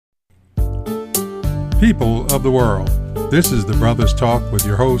People of the world, this is the Brothers Talk with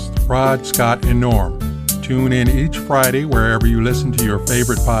your hosts, Rod, Scott, and Norm. Tune in each Friday wherever you listen to your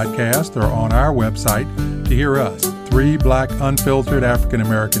favorite podcast or on our website to hear us, three black, unfiltered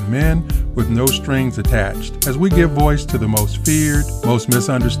African-American men with no strings attached, as we give voice to the most feared, most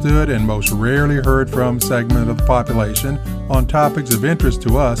misunderstood, and most rarely heard from segment of the population on topics of interest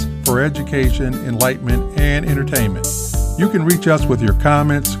to us for education, enlightenment, and entertainment. You can reach us with your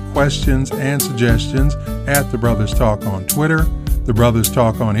comments, questions, and suggestions at The Brothers Talk on Twitter, The Brothers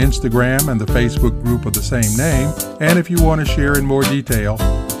Talk on Instagram, and the Facebook group of the same name. And if you want to share in more detail,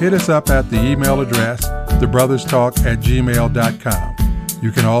 hit us up at the email address, thebrotherstalk@gmail.com.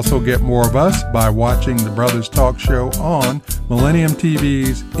 You can also get more of us by watching The Brothers Talk show on Millennium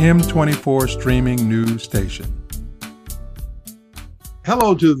TV's M24 streaming news station.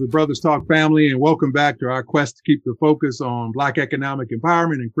 Hello to the Brothers Talk family, and welcome back to our quest to keep the focus on Black economic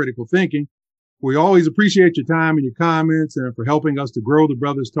empowerment and critical thinking. We always appreciate your time and your comments and for helping us to grow the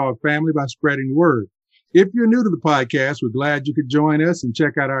Brothers Talk family by spreading the word. If you're new to the podcast, we're glad you could join us and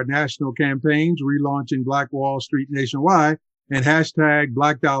check out our national campaigns, relaunching Black Wall Street nationwide and hashtag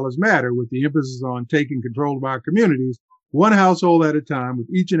Black Dollars Matter, with the emphasis on taking control of our communities, one household at a time, with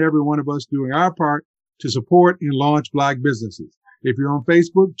each and every one of us doing our part to support and launch Black businesses. If you're on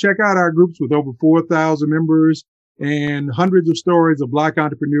Facebook, check out our groups with over 4,000 members and hundreds of stories of Black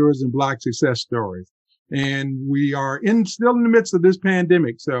entrepreneurs and Black success stories. And we are still in the midst of this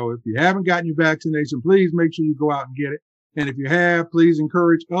pandemic. So if you haven't gotten your vaccination, please make sure you go out and get it. And if you have, please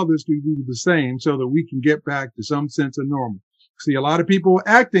encourage others to do the same so that we can get back to some sense of normal. See, a lot of people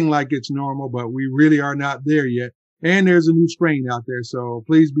acting like it's normal, but we really are not there yet. And there's a new strain out there. So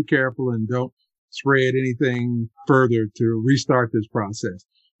please be careful and don't spread anything further to restart this process.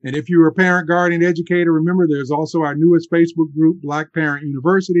 And if you're a parent, guardian, educator, remember there's also our newest Facebook group, Black Parent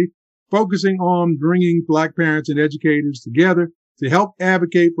University, focusing on bringing Black parents and educators together to help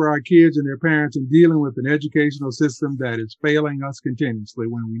advocate for our kids and their parents in dealing with an educational system that is failing us continuously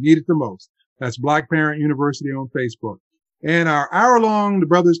when we need it the most. That's Black Parent University on Facebook. And our hour-long The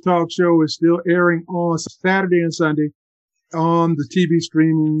Brothers Talk show is still airing on Saturday and Sunday on the TV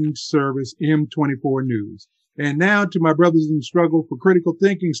streaming service M24 News. And now to my brothers in the struggle for critical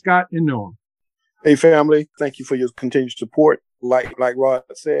thinking, Scott and Norm. Hey, family. Thank you for your continued support. Like Rod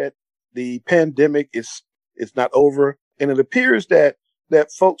said, the pandemic is not over. And it appears that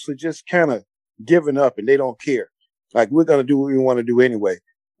folks are just kind of giving up and they don't care. Like, we're going to do what we want to do anyway.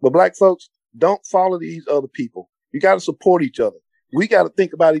 But Black folks, don't follow these other people. You got to support each other. We got to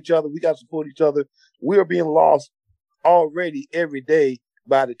think about each other. We got to support each other. We are being lost already every day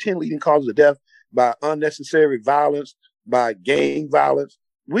by the 10 leading causes of death, by unnecessary violence, by gang violence.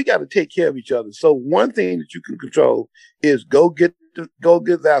 We got to take care of each other. So one thing that you can control is go get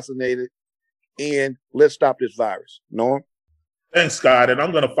vaccinated, and let's stop this virus. Norm? Thanks, Scott. And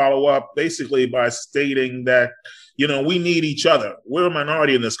I'm going to follow up basically by stating that, we need each other. We're a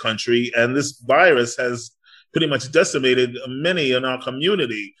minority in this country, and this virus has pretty much decimated many in our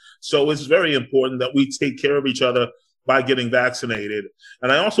community. So it's very important that we take care of each other by getting vaccinated.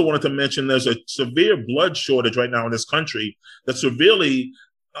 And I also wanted to mention there's a severe blood shortage right now in this country that's severely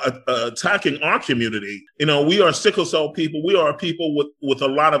attacking our community. We are sickle cell people. We are people with a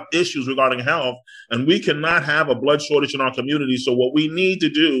lot of issues regarding health, and we cannot have a blood shortage in our community. So what we need to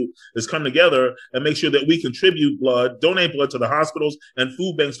do is come together and make sure that we contribute blood, donate blood to the hospitals and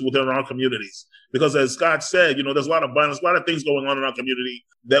food banks within our communities. Because as Scott said, there's a lot of violence, a lot of things going on in our community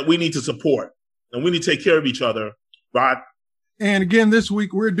that we need to support, and we need to take care of each other. Rod? And again, this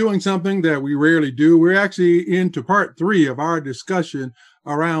week, we're doing something that we rarely do. We're actually into part 3 of our discussion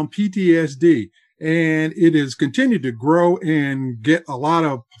around PTSD. And it has continued to grow and get a lot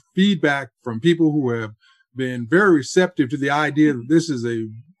of feedback from people who have been very receptive to the idea that this is a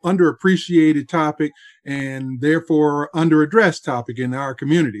underappreciated topic and therefore underaddressed topic in our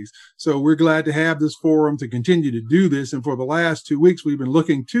communities. So we're glad to have this forum to continue to do this. And for the last 2 weeks, we've been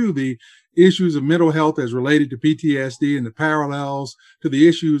looking to the issues of mental health as related to PTSD and the parallels to the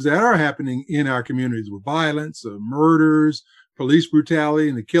issues that are happening in our communities with violence, murders, police brutality,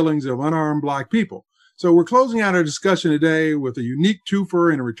 and the killings of unarmed Black people. So we're closing out our discussion today with a unique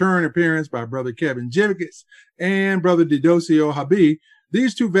twofer and a return appearance by Brother Kevin Jiggetts and Brother Dedoceo Habi.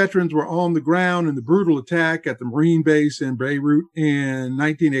 These two veterans were on the ground in the brutal attack at the Marine base in Beirut in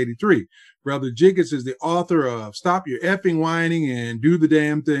 1983. Brother Jiggetts is the author of Stop Your Effing Whining and Do the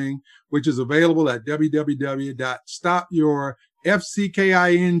Damn Thing, which is available at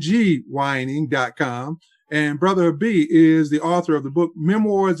www.stopyourfckingwhining.com. And Brother Habi is the author of the book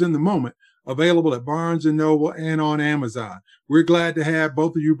Memoirs in the Moment, available at Barnes & Noble and on Amazon. We're glad to have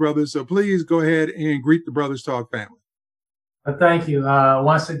both of you brothers, so please go ahead and greet the Brothers Talk family. Thank you.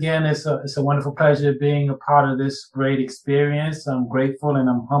 Once again, it's a wonderful pleasure being a part of this great experience. I'm grateful and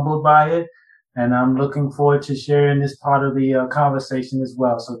I'm humbled by it. And I'm looking forward to sharing this part of the conversation as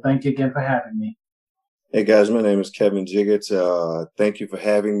well. So thank you again for having me. Hey guys, my name is Kevin Jiggetts. Thank you for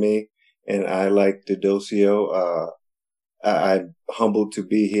having me. And I like Dedoceo. I'm humbled to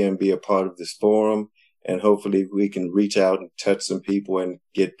be here and be a part of this forum. And hopefully we can reach out and touch some people and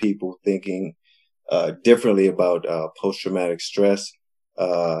get people thinking differently about post-traumatic stress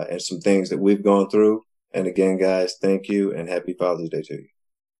and some things that we've gone through. And again, guys, thank you and happy Father's Day to you.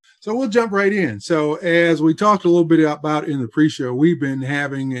 So we'll jump right in. So as we talked a little bit about in the pre-show, we've been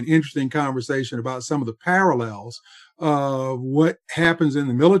having an interesting conversation about some of the parallels of what happens in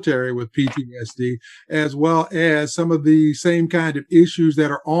the military with PTSD, as well as some of the same kind of issues that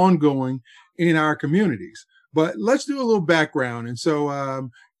are ongoing in our communities. But let's do a little background. And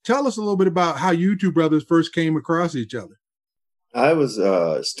so tell us a little bit about how you two brothers first came across each other. I was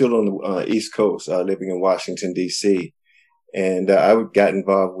still on the East Coast, living in Washington, D.C., and I got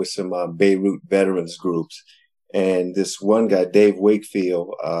involved with some Beirut veterans groups. And this one guy, Dave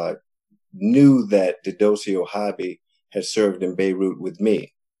Wakefield, knew that Dedoceo Habi had served in Beirut with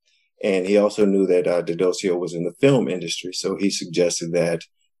me. And he also knew that Dedoceo was in the film industry. So he suggested that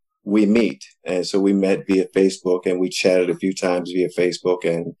we meet. And so we met via Facebook and we chatted a few times via Facebook.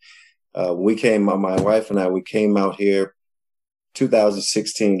 And my wife and I, we came out here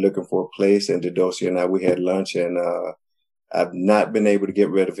 2016 looking for a place. And Dedoceo and I, we had lunch, and I've not been able to get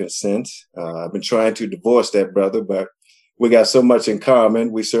rid of him since. I've been trying to divorce that brother, but we got so much in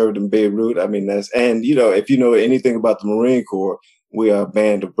common. We served in Beirut. I mean, and you know, if you know anything about the Marine Corps, we are a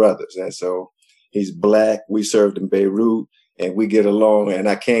band of brothers. And so he's Black. We served in Beirut and we get along, and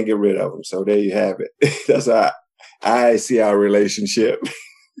I can't get rid of him. So there you have it. That's how I see our relationship.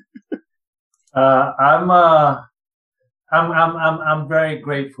 I'm very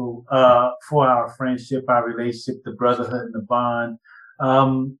grateful for our friendship, our relationship, the brotherhood and the bond.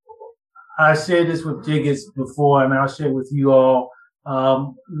 I shared this with Jiggetts before, and I'll share with you all.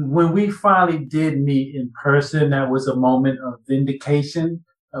 When we finally did meet in person, that was a moment of vindication,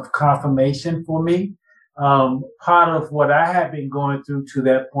 of confirmation for me. Part of what I had been going through to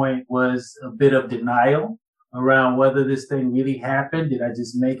that point was a bit of denial around whether this thing really happened. Did I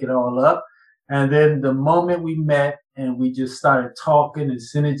just make it all up? And then the moment we met and we just started talking, and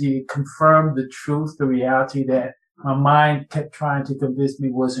synergy, it confirmed the truth, the reality that my mind kept trying to convince me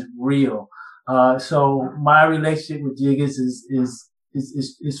wasn't real. So my relationship with Jiggetts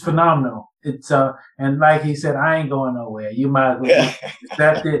is phenomenal. It's and like he said, I ain't going nowhere. You might as well.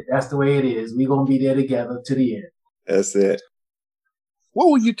 That's it. That's the way it is. We're gonna be there together to the end. That's it. What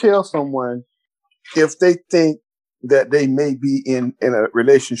would you tell someone if they think that they may be in a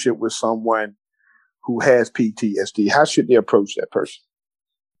relationship with someone who has PTSD? How should they approach that person?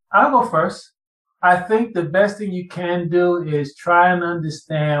 I'll go first. I think the best thing you can do is try and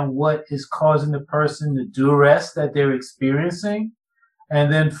understand what is causing the person the duress that they're experiencing,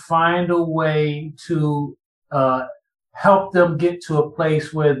 and then find a way to help them get to a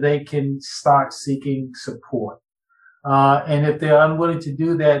place where they can start seeking support. And if they're unwilling to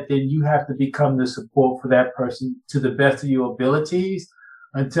do that, then you have to become the support for that person to the best of your abilities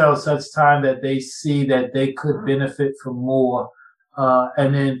until such time that they see that they could benefit from more,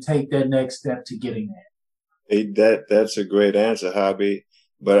 and then take that next step to getting there. Hey, that's a great answer, Habi.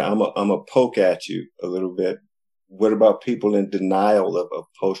 But I'm a poke at you a little bit. What about people in denial of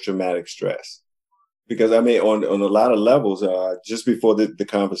post-traumatic stress? Because I mean, on a lot of levels, just before the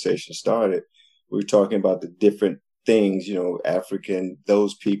conversation started, we were talking about the different things, you know, African,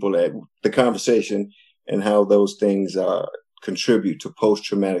 those people at the conversation, and how those things contribute to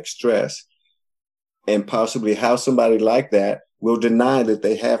post-traumatic stress, and possibly how somebody like that will deny that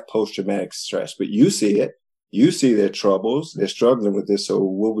they have post-traumatic stress. But you see it, you see their troubles, they're struggling with this. So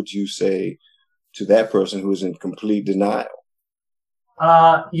what would you say to that person who is in complete denial?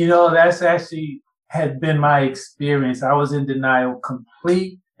 That's actually had been my experience. I was in denial,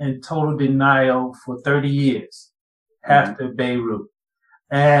 complete and total denial for 30 years after Beirut.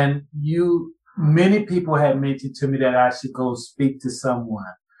 And many people had mentioned to me that I should go speak to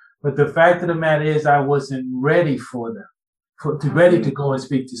someone. But the fact of the matter is I wasn't ready for them, ready to go and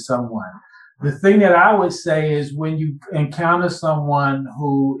speak to someone. The thing that I would say is when you encounter someone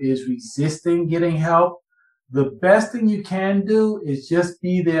who is resisting getting help, the best thing you can do is just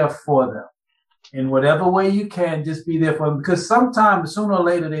be there for them. In whatever way you can, just be there for them. Because sometimes, sooner or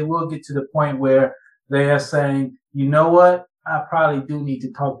later, they will get to the point where they are saying, you know what? I probably do need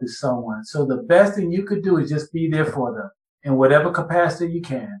to talk to someone. So the best thing you could do is just be there for them in whatever capacity you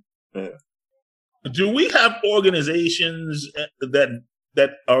can. Yeah. Do we have organizations that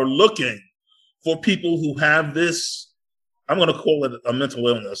are looking for people who have this, I'm going to call it a mental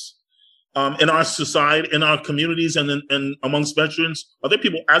illness, in our society, in our communities, and amongst veterans? Are there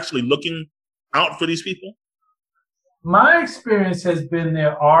people actually looking out for these people? My experience has been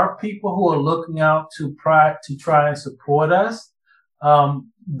there are people who are looking out to try and support us.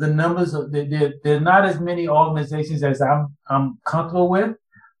 The numbers are there are not as many organizations as I'm comfortable with.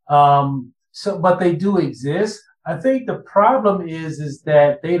 But they do exist. I think the problem is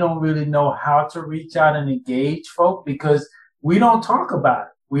that they don't really know how to reach out and engage folk because we don't talk about it.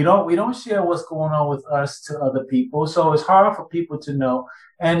 We don't share what's going on with us to other people. So it's hard for people to know.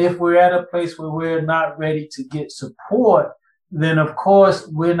 And if we're at a place where we're not ready to get support, then of course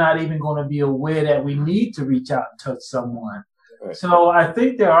we're not even going to be aware that we need to reach out and touch someone. Right. So I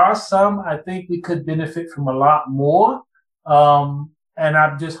think there are some. I think we could benefit from a lot more. And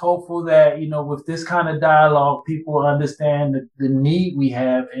I'm just hopeful that, with this kind of dialogue, people understand the need we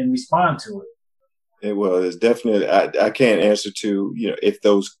have and respond to it. Well, it's definitely, I can't answer to, if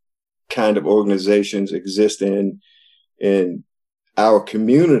those kind of organizations exist in our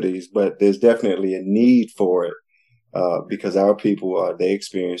communities, but there's definitely a need for it because our people, they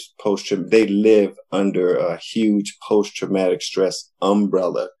experience they live under a huge post-traumatic stress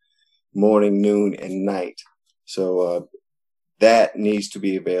umbrella, morning, noon, and night. So that needs to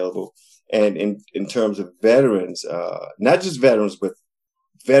be available. And in terms of veterans, not just veterans, but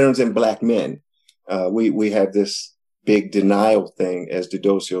veterans and Black men, we have this big denial thing, as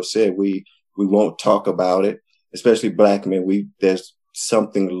Dedoceo said. We won't talk about it, especially Black men. There's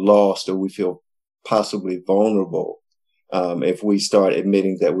something lost, or we feel possibly vulnerable if we start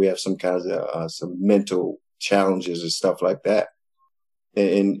admitting that we have some kinds of some mental challenges and stuff like that.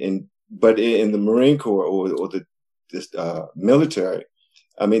 But in the Marine Corps or the military,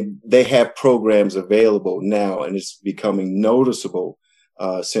 I mean, they have programs available now, and it's becoming noticeable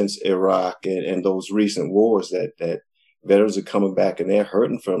since Iraq and those recent wars that veterans are coming back and they're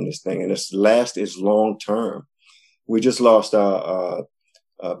hurting from this thing, and its last is long term. We just lost a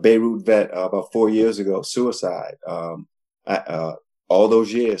Beirut vet about 4 years ago, suicide. All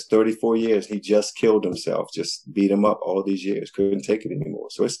those years, 34 years, he just killed himself, just beat him up all these years, couldn't take it anymore.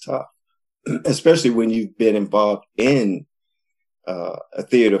 So it's tough, especially when you've been involved in a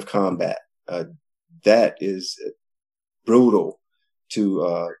theater of combat. That is brutal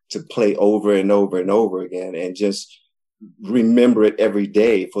to play over and over and over again and just remember it every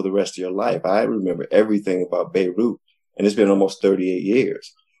day for the rest of your life. I remember everything about Beirut, and it's been almost 38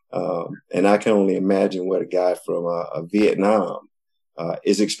 years. And I can only imagine what a guy from Vietnam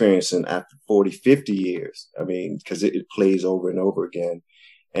is experiencing after 40, 50 years. I mean, because it plays over and over again.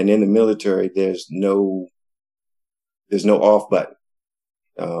 And in the military, there's no off button.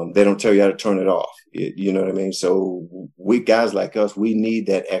 They don't tell you how to turn it off. You know what I mean? So we guys like us, we need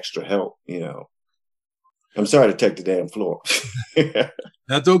that extra help, I'm sorry to take the damn floor.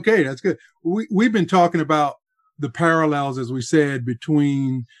 That's okay. That's good. We've been talking about the parallels, as we said,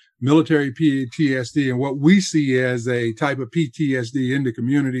 between military PTSD and what we see as a type of PTSD in the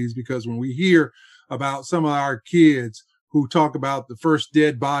communities, because when we hear about some of our kids who talk about the first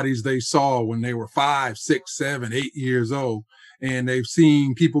dead bodies they saw when they were 5, 6, 7, 8 years old, and they've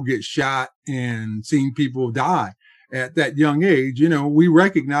seen people get shot and seen people die at that young age, we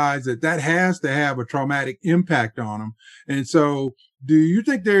recognize that has to have a traumatic impact on them. And so do you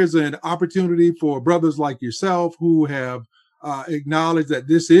think there's an opportunity for brothers like yourself who have acknowledged that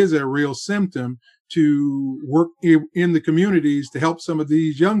this is a real symptom to work in the communities to help some of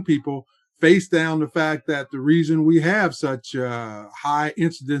these young people face down the fact that the reason we have such high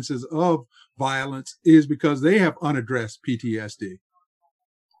incidences of violence is because they have unaddressed PTSD?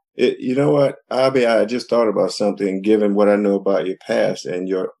 You know what, Habi, I just thought about something, given what I know about your past and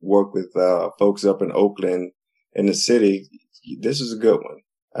your work with folks up in Oakland and the city. This is a good one.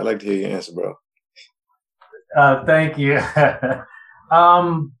 I'd like to hear your answer, bro. Thank you.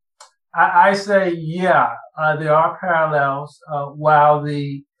 I say, there are parallels. While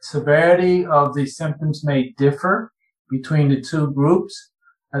the severity of the symptoms may differ between the two groups,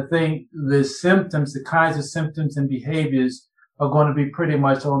 I think the kinds of symptoms and behaviors are going to be pretty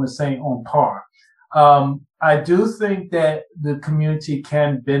much on par. I do think that the community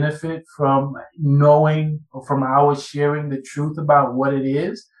can benefit from knowing, or from our sharing the truth about what it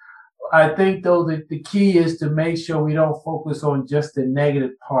is. I think, though, that the key is to make sure we don't focus on just the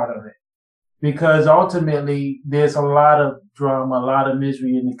negative part of it, because ultimately there's a lot of drama, a lot of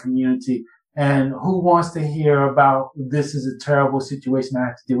misery in the community, And who wants to hear about this is a terrible situation I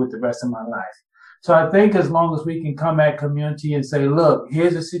have to deal with the rest of my life? So I think as long as we can come at community and say, look,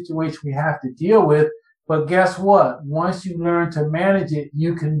 here's a situation we have to deal with, but guess what? Once you learn to manage it,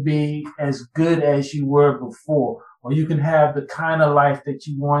 you can be as good as you were before, or you can have the kind of life that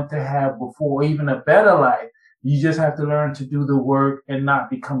you want to have before, or even a better life. You just have to learn to do the work and not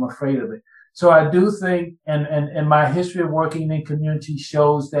become afraid of it. So I do think, and my history of working in community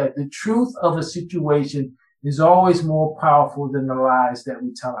shows that the truth of a situation is always more powerful than the lies that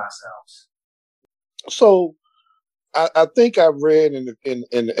we tell ourselves. So I think I've read in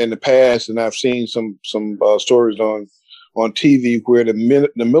the past, and I've seen some stories on TV where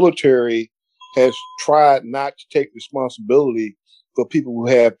the military has tried not to take responsibility for people who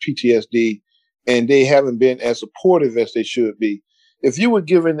have PTSD, and they haven't been as supportive as they should be. If you were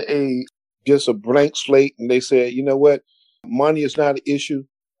given just a blank slate and they said, you know what, money is not an issue,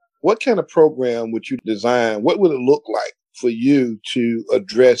 what kind of program would you design? What would it look like for you to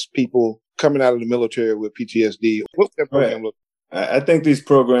address people coming out of the military with PTSD? What's that program look like? I think these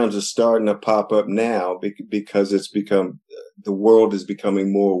programs are starting to pop up now because the world is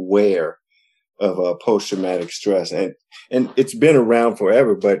becoming more aware of post-traumatic stress, and it's been around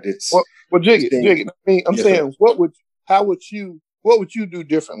forever, but it's Jiggetts. I mean, I'm saying, what would you do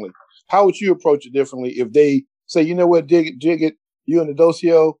differently? How would you approach it differently if they say, you know what, Jiggetts, you and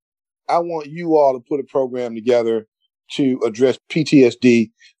Dedoceo, I want you all to put a program together to address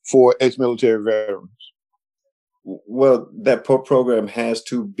PTSD for ex-military veterans? Well, that program has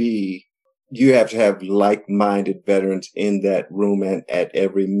to be, you have to have like-minded veterans in that room and at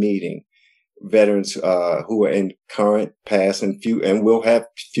every meeting. Veterans who are in current, past, and will have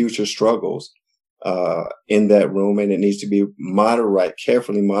future struggles in that room, and it needs to be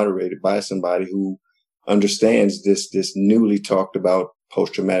carefully moderated by somebody who understands this newly talked about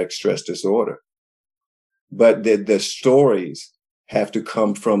post-traumatic stress disorder. But the stories have to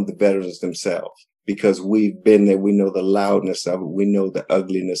come from the veterans themselves, because we've been there. We know the loudness of it. We know the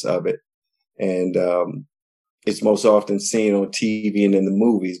ugliness of it. And it's most often seen on TV and in the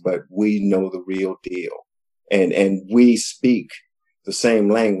movies, but we know the real deal. And we speak the same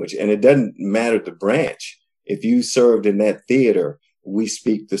language. And it doesn't matter the branch. If you served in that theater, we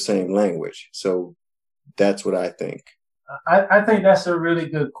speak the same language. So that's what I think. I think that's a really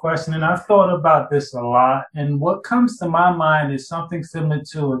good question. And I've thought about this a lot. And what comes to my mind is something similar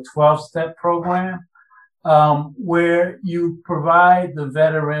to a 12-step program, where you provide the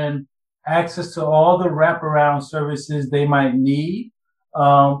veteran access to all the wraparound services they might need.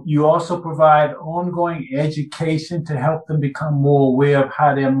 You also provide ongoing education to help them become more aware of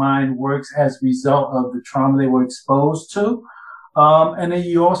how their mind works as a result of the trauma they were exposed to. And then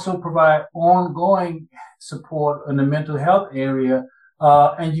you also provide ongoing support in the mental health area.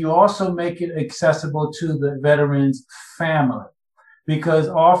 And you also make it accessible to the veteran's family, because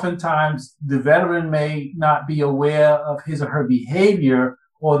oftentimes the veteran may not be aware of his or her behavior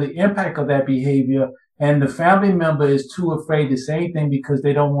or the impact of that behavior, and the family member is too afraid to say anything because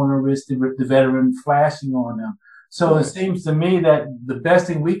they don't want to risk the veteran flashing on them. So it seems to me that the best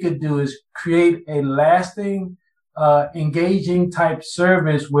thing we could do is create a lasting, engaging type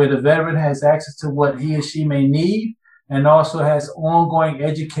service where the veteran has access to what he or she may need, and also has ongoing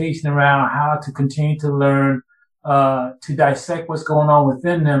education around how to continue to learn, to dissect what's going on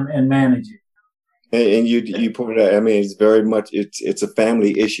within them and manage it. And you pointed out, I mean, it's very much, it's a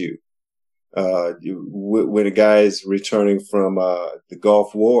family issue. When a guy is returning from the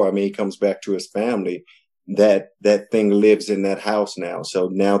Gulf War, I mean, he comes back to his family, that thing lives in that house now. So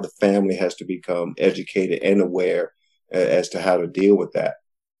now the family has to become educated and aware as to how to deal with that.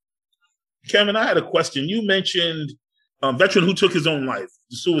 Kevin, I had a question. You mentioned a veteran who took his own life,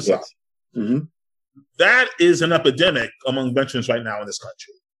 suicide. Yes. Mm-hmm. That is an epidemic among veterans right now in this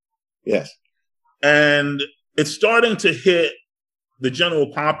country. Yes. And it's starting to hit the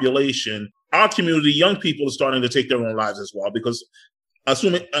general population. Our community, young people are starting to take their own lives as well, because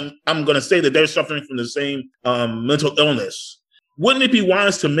assuming I'm going to say that they're suffering from the same mental illness. Wouldn't it be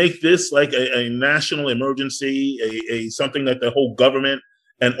wise to make this like a national emergency, a something that the whole government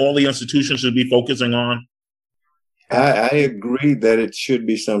and all the institutions should be focusing on? I agree that it should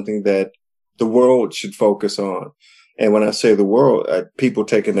be something that the world should focus on. And when I say the world, people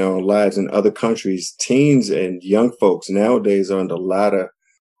taking their own lives in other countries, teens and young folks nowadays are under a lot of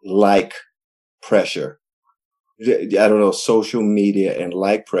pressure. I don't know, social media and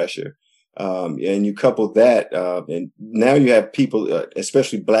pressure. And you couple that, and now you have people,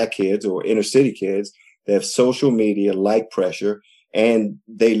 especially Black kids or inner city kids, that have social media, pressure, and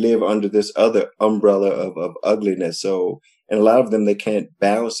they live under this other umbrella of ugliness. So, and a lot of them, they can't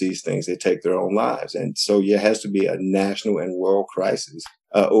balance these things. They take their own lives. And so it has to be a national and world crisis,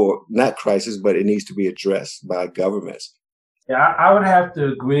 or not crisis, but it needs to be addressed by governments. Yeah, I would have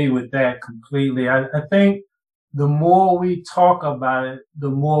to agree with that completely. I think the more we talk about it, the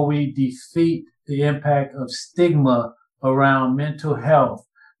more we defeat the impact of stigma around mental health.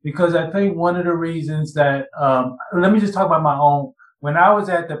 Because I think one of the reasons that, let me just talk about my own. When I was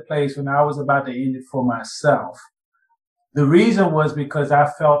at the place, when I was about to end it for myself, the reason was because I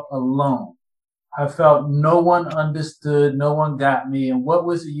felt alone. I felt no one understood, no one got me. And what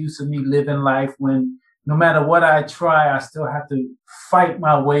was the use of me living life when no matter what I try, I still have to fight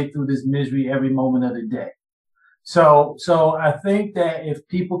my way through this misery every moment of the day. So I think that if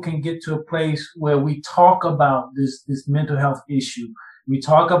people can get to a place where we talk about this mental health issue, we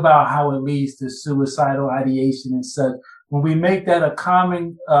talk about how it leads to suicidal ideation and such, when we make that a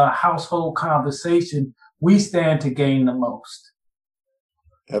common household conversation, we stand to gain the most.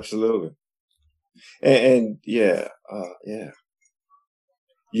 Absolutely. And yeah.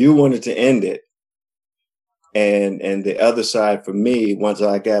 You wanted to end it. And the other side for me, once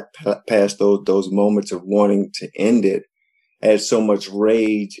I got past those moments of wanting to end it, I had so much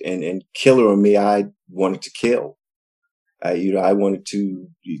rage and killer in me, I wanted to kill. I wanted to,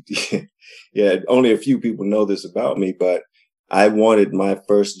 yeah, only a few people know this about me, but I wanted my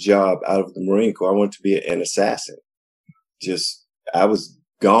first job out of the Marine Corps. I wanted to be an assassin. I was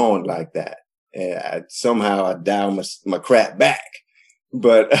gone like that. And somehow I dialed my crap back.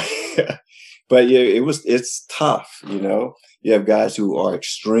 But, but yeah, it's tough, you know. You have guys who are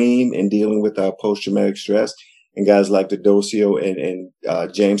extreme in dealing with post-traumatic stress, and guys like Dedoceo and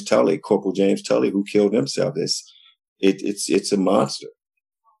James Tully, Corporal James Tully, who killed himself. It's a monster.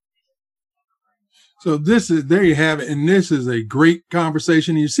 So there you have it. And this is a great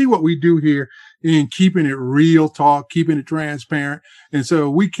conversation. You see what we do here in keeping it real talk, keeping it transparent. And so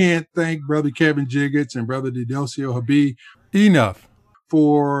we can't thank Brother Kevin Jiggetts and Brother Dedoceo Habi enough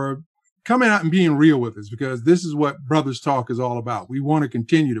for coming out and being real with us, because this is what Brothers Talk is all about. We want to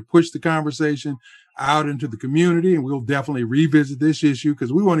continue to push the conversation out into the community, and we'll definitely revisit this issue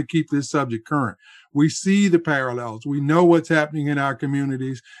because we want to keep this subject current. We see the parallels. We know what's happening in our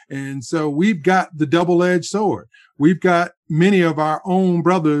communities. And so we've got the double-edged sword. We've got many of our own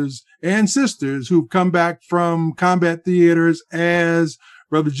brothers and sisters who've come back from combat theaters, as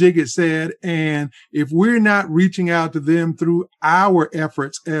Brother Jiggetts said. And if we're not reaching out to them through our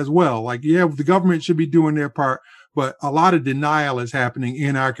efforts as well, like, yeah, the government should be doing their part, but a lot of denial is happening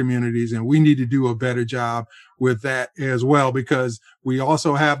in our communities, and we need to do a better job with that as well, because we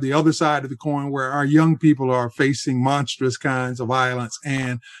also have the other side of the coin where our young people are facing monstrous kinds of violence,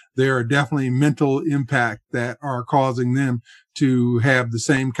 and there are definitely mental impact that are causing them to have the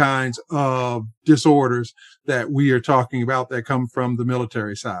same kinds of disorders that we are talking about that come from the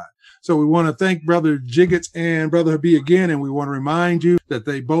military side. So we want to thank Brother Jiggetts and Brother Habi again, and we want to remind you that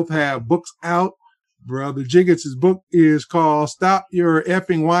they both have books out. Brother Jiggetts' book is called Stop Your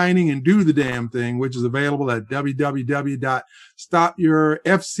Effing Whining and Do the Damn Thing, which is available at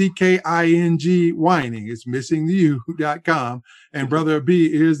www.stopyourfcking it's missing the u.com. And Brother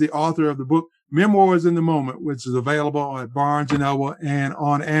Habi is the author of the book Memoirs in the Moment, which is available at Barnes & Noble and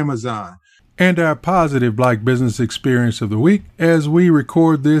on Amazon. And our positive Black business experience of the week. As we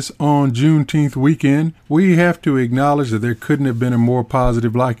record this on Juneteenth weekend, we have to acknowledge that there couldn't have been a more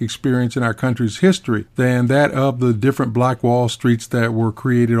positive Black experience in our country's history than that of the different Black Wall Streets that were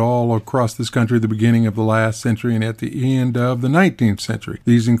created all across this country at the beginning of the last century and at the end of the 19th century.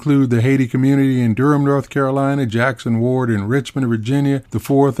 These include the Haiti community in Durham, North Carolina, Jackson Ward in Richmond, Virginia, the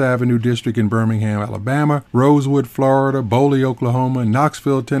 4th Avenue District in Birmingham, Alabama, Rosewood, Florida, Boley, Oklahoma,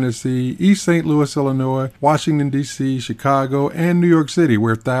 Knoxville, Tennessee, East St. Louis, Illinois, Washington, D.C., Chicago, and New York City,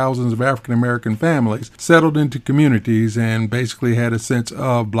 where thousands of African-American families settled into communities and basically had a sense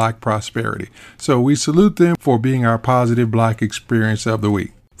of Black prosperity. So we salute them for being our positive Black experience of the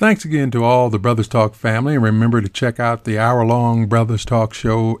week. Thanks again to all the Brothers Talk family, and remember to check out the hour-long Brothers Talk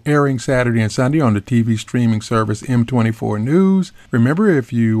show airing Saturday and Sunday on the TV streaming service M24 News. Remember,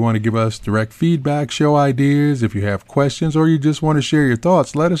 if you want to give us direct feedback, show ideas, if you have questions, or you just want to share your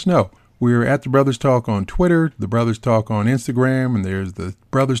thoughts, let us know. We're at the Brothers Talk on Twitter, the Brothers Talk on Instagram, and there's the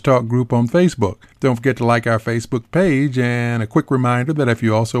Brothers Talk group on Facebook. Don't forget to like our Facebook page, and a quick reminder that if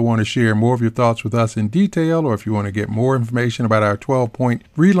you also want to share more of your thoughts with us in detail, or if you want to get more information about our 12-point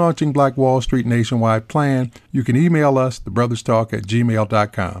relaunching Black Wall Street nationwide plan, you can email us,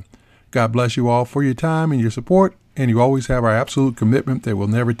 thebrotherstalk@gmail.com. God bless you all for your time and your support, and you always have our absolute commitment that we'll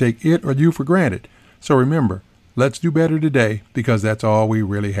never take it or you for granted. So remember, Let's do better today, because that's all we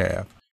really have.